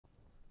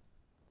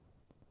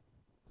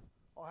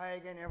Oh, hi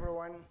again,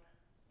 everyone.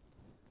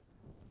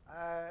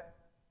 Uh,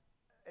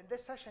 in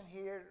this session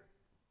here,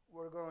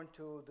 we're going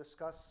to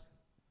discuss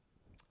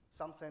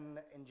something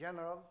in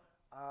general.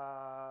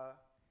 I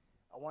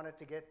wanted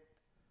to get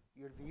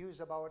your views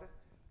about it.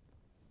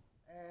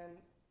 And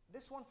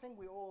this one thing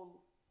we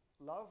all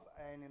love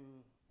and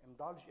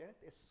indulge in it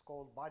is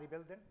called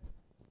bodybuilding.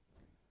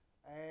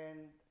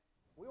 And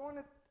we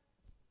wanted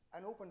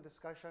an open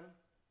discussion,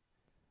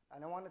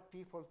 and I wanted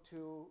people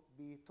to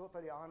be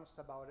totally honest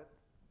about it.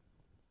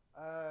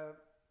 Uh,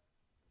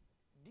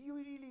 do you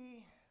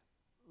really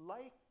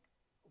like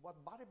what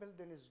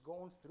bodybuilding is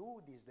going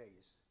through these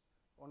days,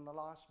 on the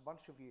last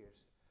bunch of years?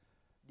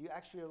 Do you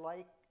actually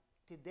like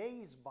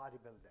today's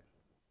bodybuilding?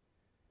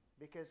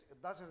 Because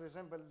it doesn't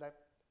resemble that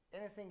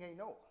anything I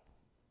know.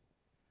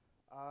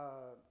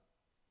 Uh,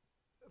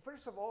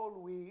 First of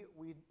all, we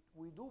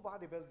do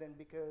bodybuilding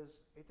because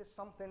it is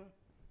something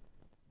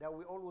that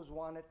we always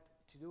wanted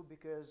to do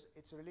because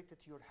it's related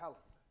to your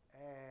health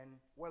and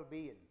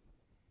well-being.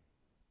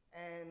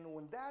 And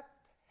when that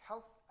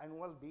health and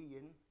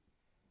well-being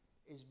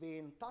is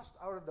being tossed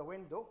out of the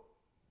window,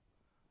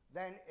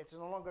 then it's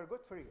no longer good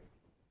for you.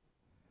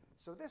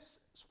 So this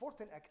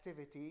sporting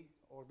activity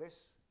or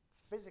this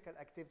physical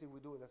activity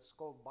we do that's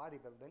called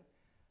bodybuilding,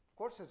 of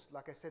course, it's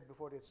like I said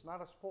before, it's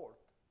not a sport.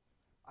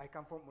 I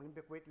come from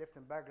Olympic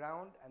weightlifting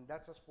background, and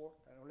that's a sport,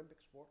 an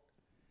Olympic sport.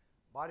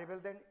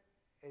 Bodybuilding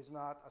is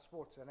not a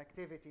sport, it's an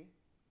activity,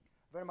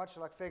 very much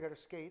like figure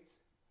skates.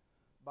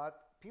 But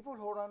people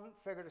who run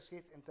figure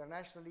skates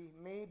internationally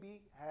maybe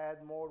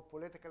had more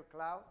political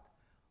clout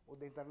with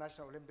the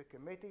International Olympic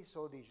Committee,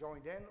 so they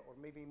joined in, or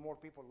maybe more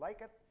people like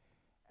it,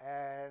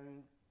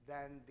 and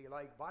then they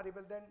like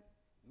bodybuilding.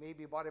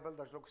 Maybe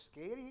bodybuilders look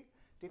scary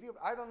to people.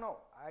 I don't know.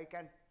 I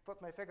can't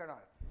put my finger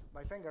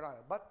on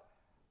it. But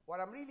what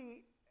I'm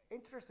really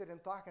interested in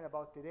talking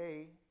about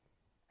today,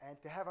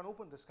 and to have an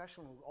open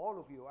discussion with all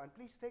of you, and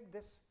please take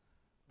this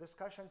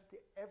discussion to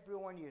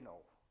everyone you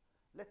know.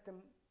 Let them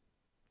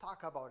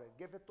talk about it.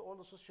 Give it to all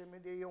the social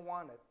media you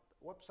want it,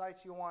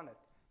 websites you want it.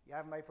 You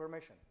have my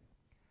permission.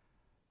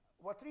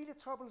 What really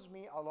troubles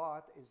me a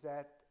lot is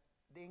that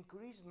the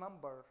increased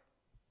number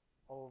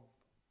of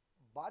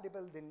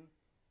bodybuilding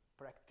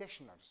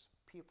practitioners,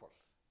 people,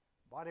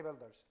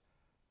 bodybuilders,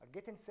 are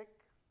getting sick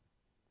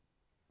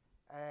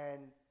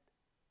and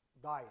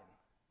dying.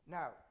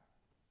 Now,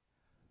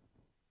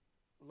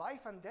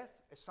 life and death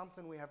is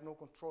something we have no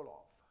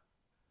control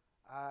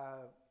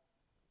of.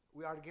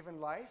 We are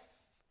given life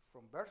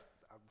from birth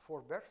or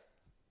before birth,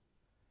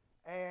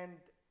 and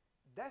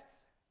death,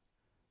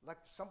 like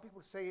some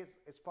people say,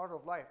 it's part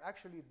of life.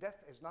 Actually,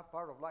 death is not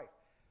part of life.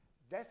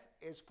 Death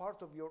is part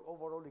of your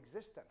overall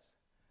existence.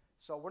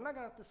 So we're not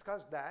going to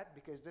discuss that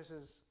because this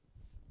is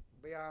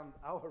beyond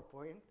our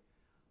point.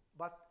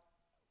 But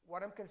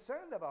what I'm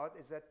concerned about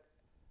is that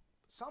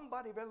some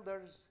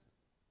bodybuilders,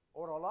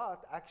 or a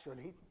lot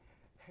actually,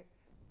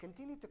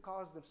 continue to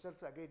cause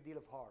themselves a great deal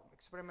of harm,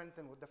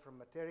 experimenting with different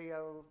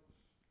material,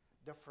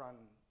 different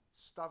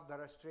stuff that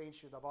are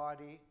strange to the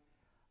body,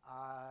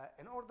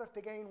 in order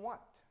to gain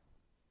what?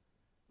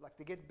 Like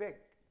to get big.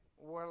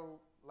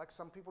 Well, like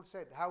some people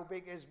said, how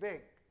big is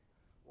big?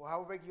 Well,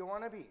 how big you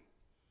want to be?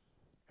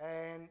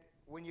 And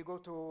when you go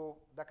to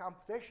the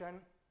competition,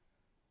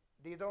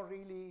 they don't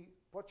really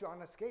put you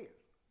on a scale.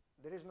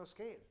 There is no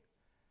scale.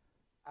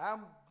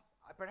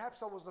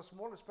 Perhaps I was the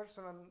smallest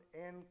person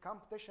in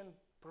competition,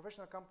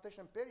 professional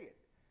competition, period.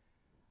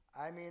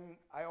 I mean,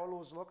 I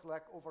always looked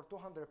like over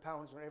 200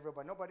 pounds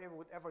when nobody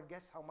would ever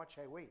guess how much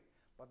I weighed.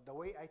 But the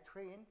way I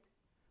trained,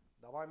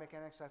 the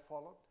biomechanics I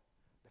followed,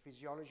 the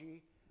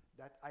physiology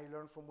that I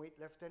learned from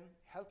weightlifting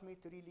helped me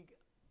to really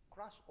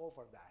cross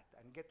over that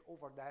and get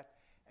over that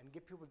and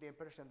give people the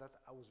impression that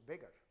I was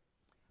bigger.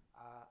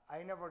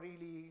 I never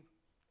really,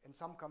 in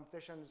some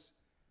competitions,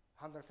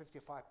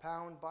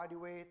 155-pound body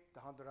weight,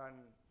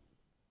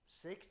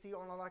 160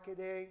 on a lucky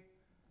day,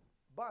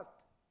 but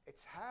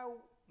it's how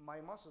my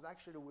muscles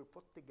actually were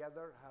put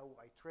together, how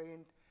I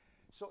trained.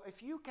 So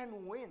if you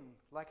can win,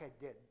 like I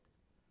did,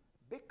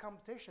 big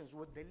competitions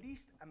with the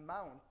least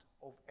amount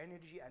of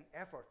energy and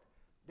effort,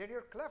 then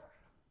you're clever.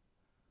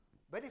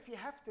 But if you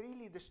have to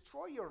really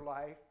destroy your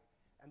life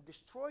and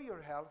destroy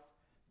your health,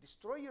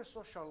 destroy your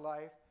social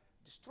life,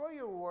 destroy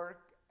your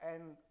work,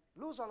 and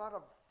lose a lot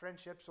of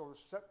friendships or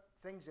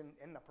things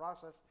in the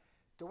process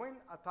to win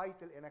a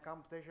title in a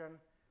competition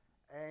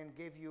and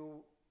give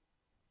you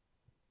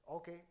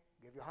 $100,000,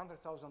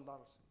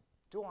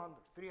 200,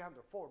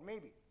 300, 4,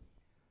 maybe.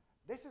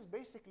 This is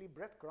basically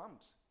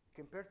breadcrumbs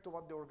compared to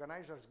what the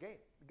organizers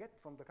get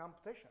from the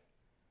competition.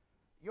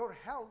 Your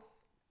health,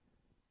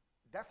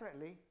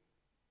 definitely,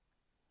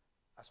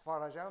 as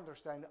far as I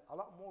understand, a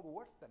lot more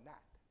worth than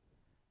that.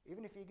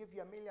 Even if you give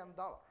you $1 million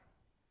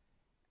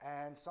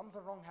and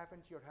something wrong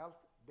happened to your health,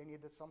 then you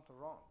did something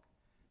wrong.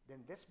 Then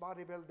this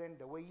bodybuilding,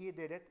 the way you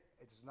did it,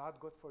 it's not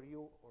good for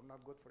you or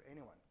not good for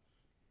anyone.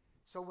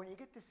 So when you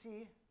get to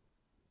see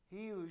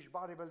huge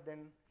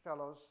bodybuilding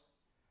fellows,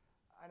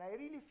 and I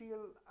really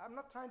feel, I'm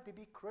not trying to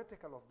be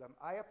critical of them.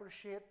 I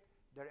appreciate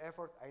their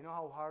effort. I know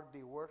how hard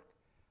they work.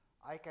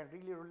 I can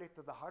really relate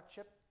to the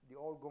hardship they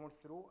all going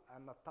through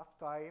and the tough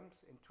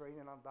times in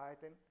training and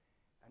dieting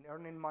and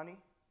earning money.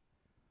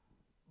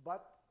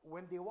 But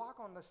when they walk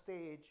on the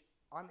stage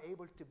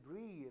unable to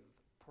breathe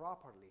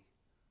properly,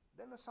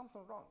 then there's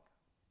something wrong.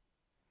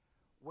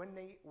 When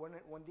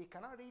they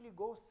cannot really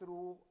go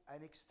through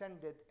an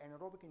extended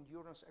anaerobic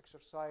endurance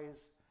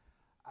exercise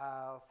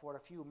for a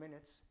few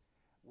minutes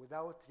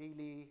without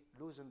really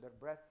losing their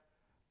breath,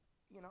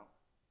 you know,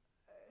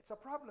 it's a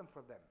problem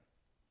for them.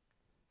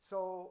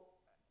 So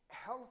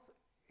health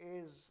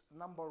is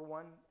number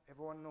one.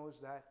 Everyone knows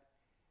that.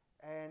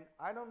 And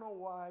I don't know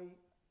why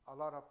a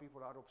lot of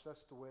people are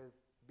obsessed with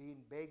being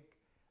big,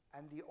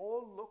 and they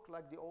all look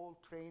like they all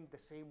train the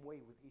same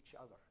way with each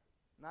other.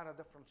 Not a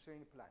different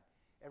training plan.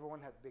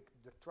 Everyone has big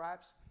the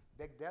traps,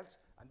 big delts,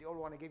 and they all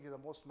want to give you the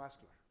most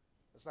muscular.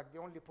 It's like the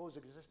only pose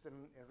exists in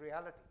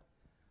reality.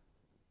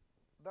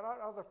 There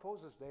are other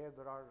poses there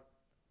that are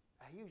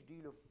a huge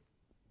deal of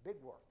big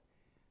work.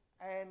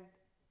 And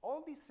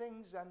all these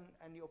things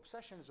and the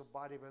obsessions of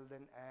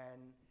bodybuilding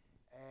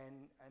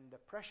and the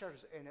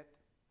pressures in it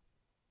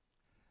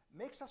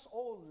makes us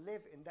all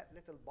live in that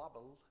little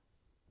bubble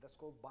that's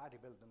called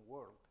bodybuilding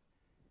world.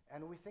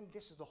 And we think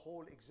this is the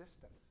whole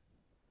existence.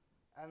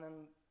 And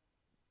then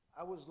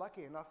I was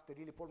lucky enough to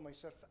really pull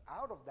myself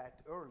out of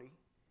that early.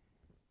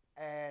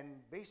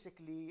 And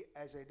basically,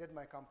 as I did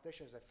my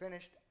competitions, I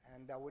finished,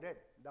 and that was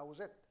it. That was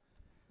it.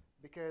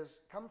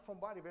 Because coming from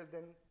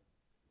bodybuilding,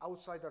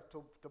 outsider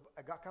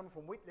coming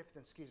from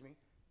weightlifting,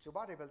 to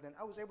bodybuilding,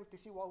 I was able to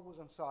see what was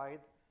inside.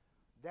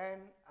 Then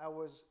I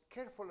was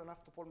careful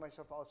enough to pull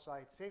myself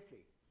outside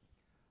safely.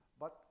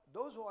 But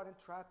those who aren't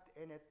trapped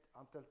in it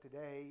until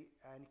today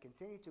and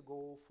continue to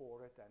go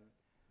for it, and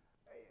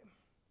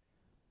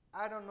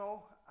I don't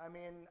know. I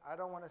mean, I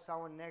don't want to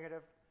sound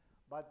negative,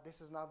 but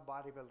this is not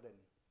bodybuilding.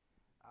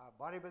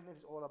 Bodybuilding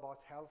is all about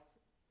health.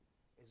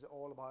 It's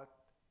all about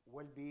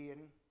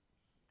well-being.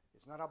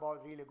 It's not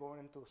about really going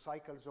into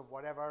cycles of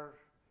whatever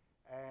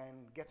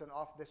and getting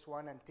off this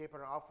one and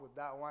tapering off with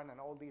that one and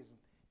all these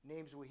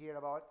names we hear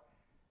about.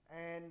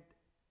 And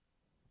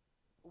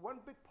one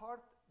big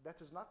part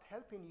that is not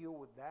helping you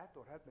with that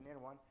or helping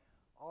anyone,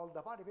 all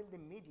the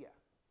bodybuilding media.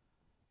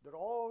 They're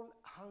all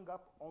hung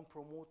up on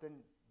promoting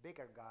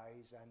bigger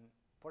guys and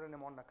putting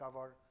them on the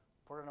cover,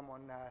 putting them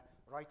on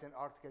writing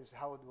articles,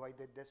 how do I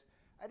did this.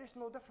 And it's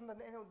no different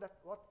than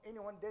what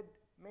anyone did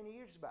many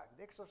years back.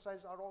 The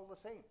exercises are all the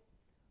same.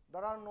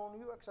 There are no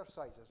new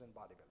exercises in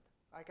bodybuilding.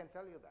 I can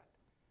tell you that.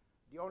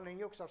 The only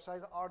new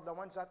exercises are the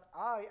ones that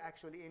I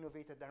actually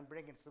innovated and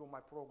bringing through my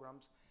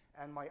programs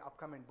and my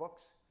upcoming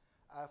books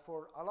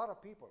for a lot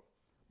of people.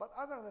 But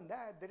other than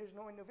that, there is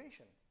no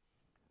innovation.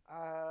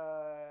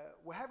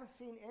 We haven't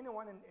seen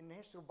anyone in the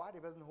history of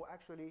bodybuilding who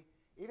actually,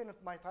 even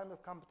at my time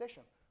of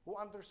competition, who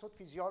understood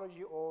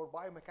physiology or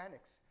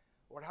biomechanics,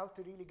 or how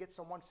to really get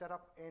someone set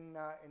up in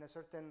a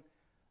certain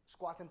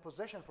squatting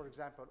position, for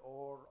example,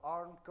 or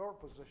arm curl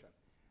position.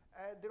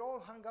 They're all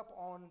hung up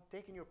on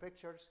taking your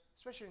pictures,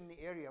 especially in the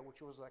area,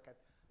 which was like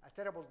a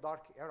terrible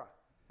dark era.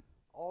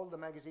 All the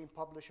magazine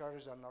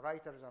publishers and the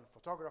writers and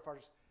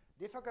photographers,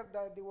 they figured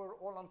that they were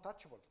all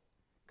untouchable.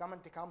 Coming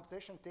to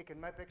competition,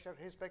 taking my picture,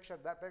 his picture,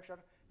 that picture,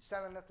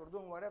 selling it or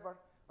doing whatever,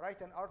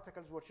 writing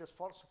articles which is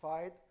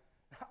falsified,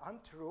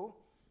 untrue,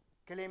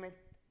 claim it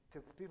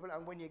to people,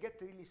 and when you get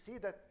to really see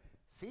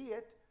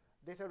it,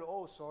 they tell you,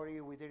 oh, sorry,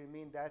 we didn't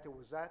mean that, it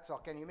was that, so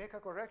can you make a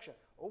correction?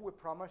 Oh, we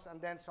promise,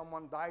 and then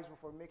someone dies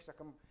before makes a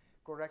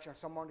correction,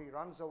 somebody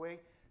runs away.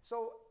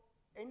 So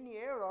in the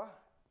era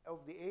of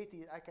the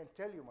 80s, I can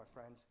tell you, my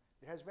friends,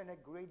 there has been a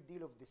great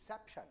deal of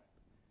deception,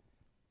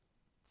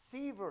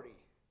 thievery,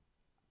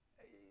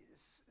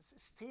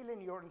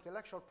 stealing your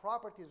intellectual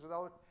properties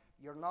without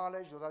your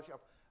knowledge, without your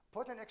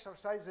putting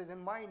exercises in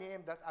my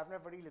name that I've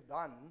never really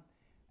done,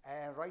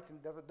 and writing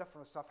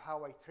different stuff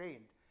how I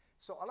trained.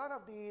 So a lot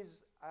of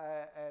these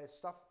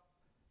stuff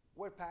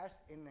were passed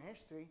in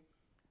history.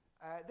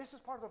 This is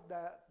part of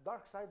the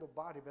dark side of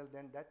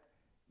bodybuilding, that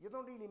you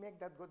don't really make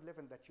that good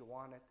living that you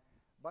wanted,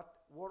 but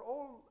we're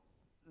all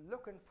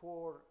looking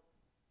for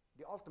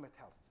the ultimate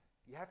health.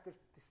 You have to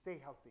stay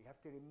healthy. You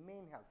have to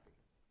remain healthy.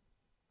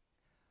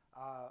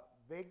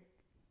 Big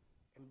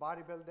in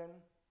bodybuilding,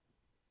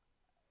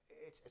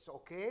 it's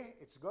okay,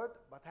 it's good,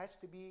 but has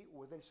to be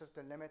within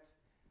certain limits,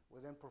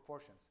 within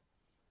proportions.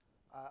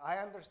 I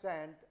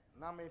understand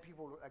not many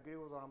people agree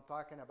with what I'm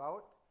talking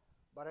about,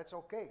 but it's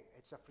okay.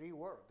 It's a free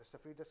world. It's a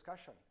free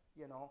discussion.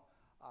 You know,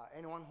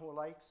 anyone who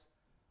likes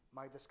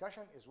my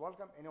discussion is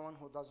welcome. Anyone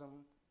who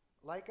doesn't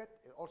like it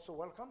is also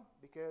welcome,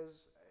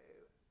 because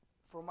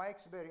from my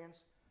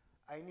experience,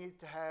 I need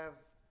to have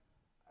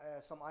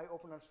some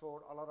eye-openers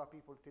for a lot of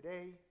people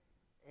today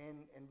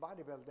in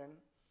bodybuilding,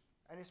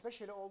 and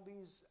especially all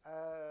these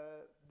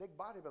big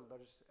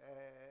bodybuilders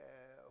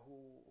who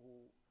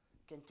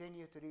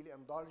continue to really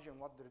indulge in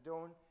what they're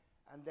doing,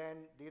 and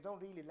then they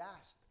don't really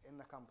last in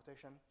the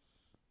competition.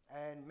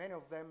 And many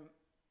of them,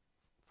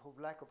 for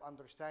lack of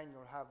understanding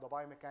or have the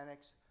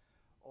biomechanics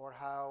or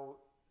how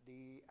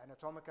the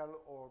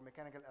anatomical or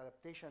mechanical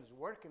adaptations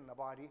work in the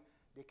body,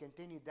 they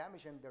continue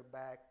damaging their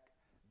back,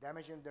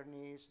 damaging their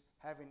knees,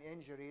 having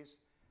injuries,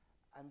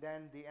 and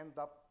then they end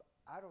up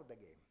out of the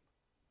game,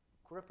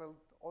 crippled,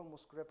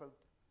 almost crippled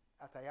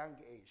at a young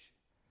age.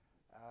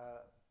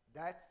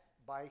 That's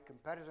by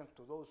comparison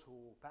to those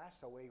who pass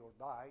away or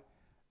die,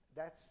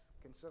 that's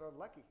considered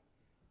lucky.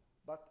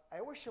 But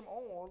I wish them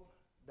all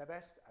the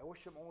best. I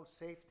wish them all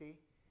safety.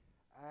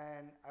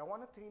 And I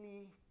wanted to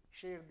really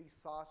share these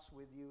thoughts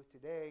with you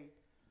today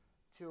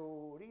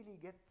to really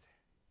get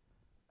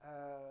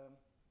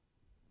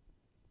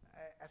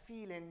a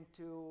feeling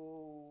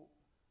to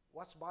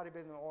what's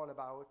bodybuilding all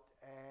about.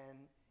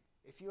 And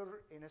if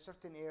you're in a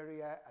certain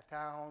area, a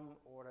town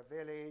or a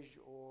village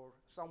or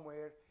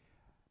somewhere,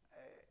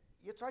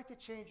 you try to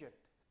change it,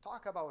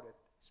 talk about it,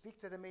 speak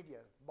to the media,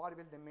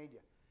 bodybuilding media,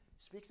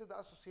 speak to the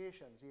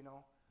associations,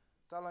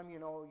 tell them,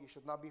 you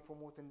should not be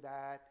promoting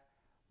that,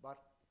 but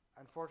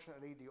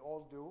unfortunately they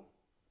all do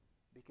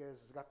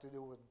because it's got to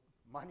do with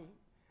money.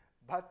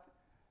 But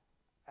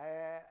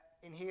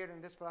in here in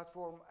this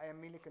platform, I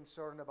am mainly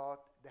concerned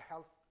about the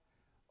health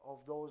of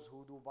those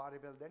who do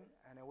bodybuilding,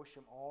 and I wish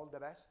them all the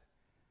best.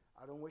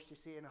 I don't wish to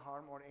see any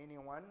harm on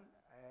anyone,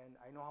 and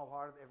I know how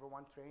hard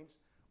everyone trains,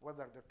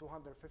 whether they're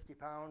 250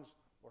 pounds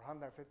or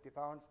 150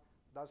 pounds,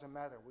 doesn't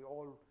matter. We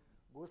all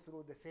go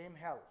through the same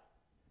hell.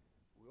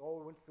 We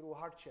all went through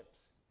hardships.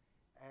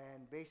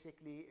 And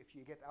basically, if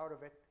you get out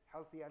of it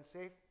healthy and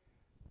safe,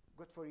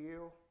 good for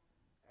you.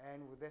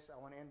 And with this, I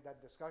want to end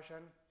that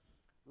discussion.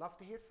 Love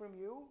to hear from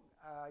you,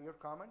 your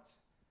comments.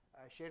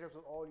 Share it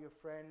with all your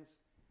friends.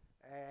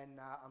 And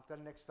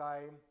until next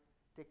time,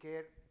 take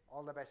care.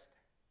 All the best.